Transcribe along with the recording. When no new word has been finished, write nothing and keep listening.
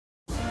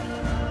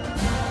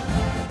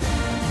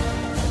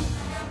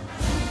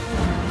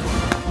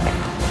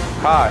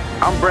Hi,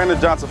 I'm Brandon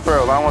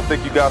Johnson-Farrell. I want to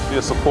thank you guys for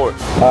your support.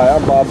 Hi,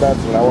 I'm Bob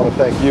Benson, and I want to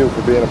thank you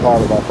for being a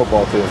part of our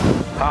football team.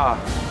 Hi,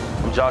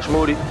 I'm Josh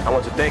Moody. I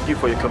want to thank you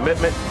for your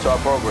commitment to our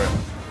program.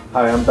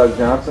 Hi, I'm Doug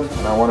Johnson,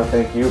 and I want to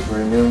thank you for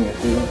renewing your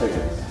season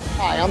tickets.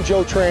 Hi, I'm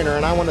Joe Trainer,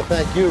 and I want to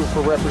thank you for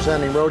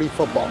representing Rhody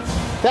Football.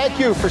 Thank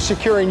you for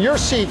securing your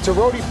seat to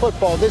Rhody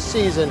Football this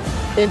season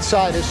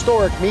inside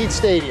historic Meade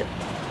Stadium.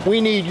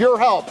 We need your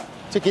help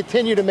to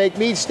continue to make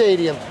Meade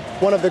Stadium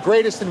one of the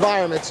greatest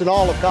environments in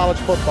all of college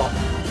football.